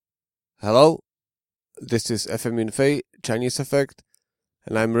Hello, this is FM Yunfei Chinese Effect,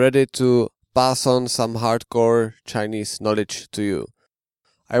 and I'm ready to pass on some hardcore Chinese knowledge to you.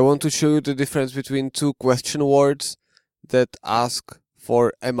 I want to show you the difference between two question words that ask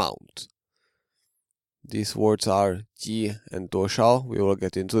for amount. These words are 几 and 多少. We will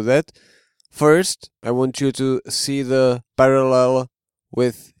get into that. First, I want you to see the parallel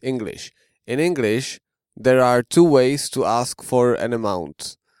with English. In English, there are two ways to ask for an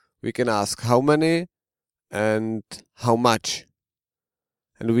amount. We can ask how many and how much.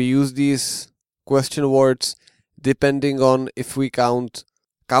 And we use these question words depending on if we count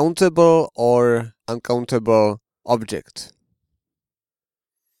countable or uncountable objects.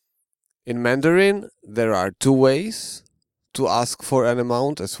 In Mandarin, there are two ways to ask for an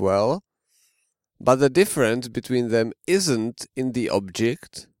amount as well, but the difference between them isn't in the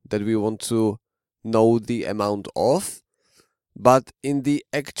object that we want to know the amount of, but in the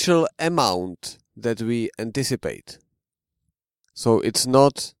actual amount that we anticipate. So it's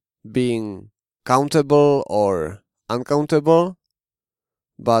not being countable or uncountable,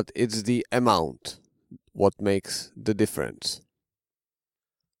 but it's the amount what makes the difference.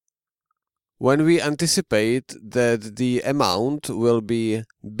 When we anticipate that the amount will be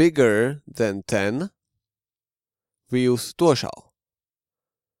bigger than 10, we use 多少,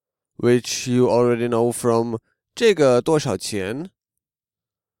 which you already know from 这个多少钱?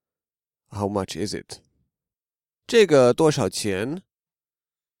 How much is it? 这个多少钱?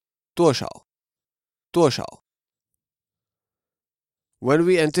 多少? 多少? When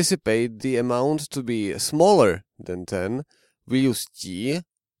we anticipate the amount to be smaller than 10, we use 几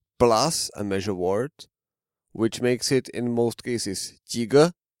plus a measure word, which makes it in most cases 几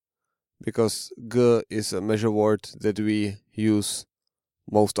个, because 个 is a measure word that we use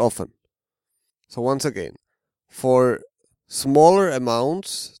most often. So once again, for smaller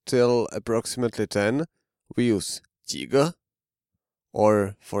amounts till approximately 10, we use 几个,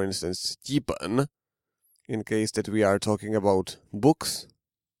 or for instance 几本, in case that we are talking about books,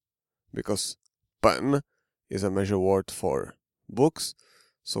 because 本 is a measure word for books,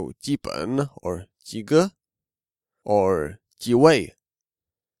 so 几本 or 几个, or 几位,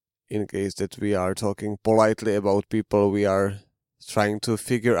 in case that we are talking politely about people we are trying to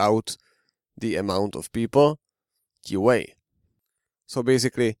figure out the amount of people, 几位. So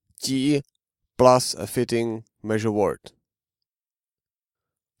basically 几 plus a fitting measure word.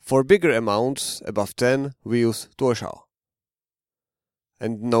 For bigger amounts, above 10, we use 多少.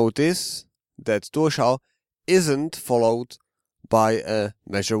 And notice that 多少 isn't followed by a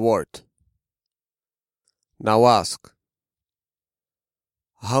measure word. Now ask,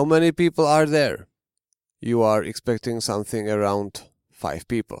 how many people are there? You are expecting something around 5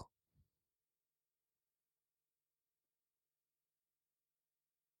 people.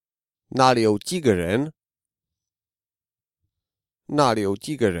 那里有几个人? 那里有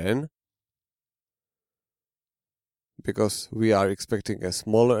几个人? Because we are expecting a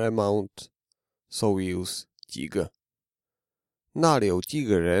smaller amount, so we use 几个. 那里有几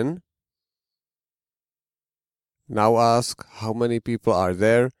个人? Now ask how many people are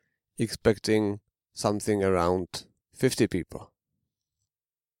there, expecting something around 50 people.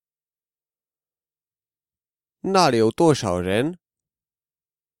 那里有多少人?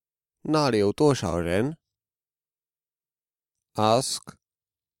 那里有多少人? Ask,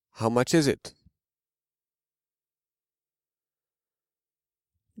 how much is it?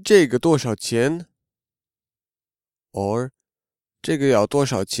 这个多少钱? Or 这个要多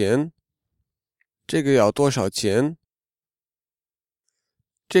少钱? 这个要多少钱?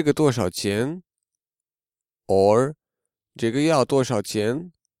 这个多少钱? Or 这个要多少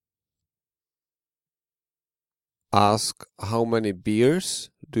钱? Ask how many beers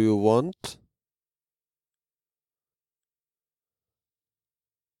do you want?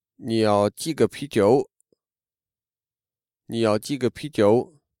 你要几个啤酒? 你要几个啤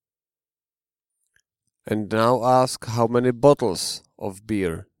酒? And now ask how many bottles of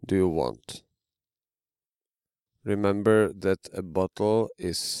beer do you want? Remember that a bottle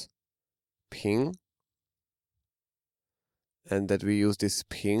is 瓶, and that we use this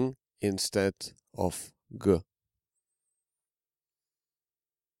瓶 instead of 个.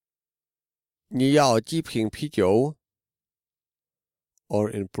 你要几瓶啤酒? Or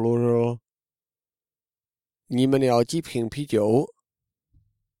in plural, 你们要几瓶啤酒?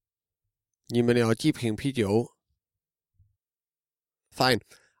 你们要几瓶啤酒? Fine.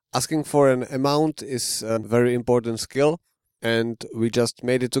 Asking for an amount is a very important skill, and we just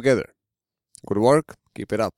made it together. Good work. Keep it up.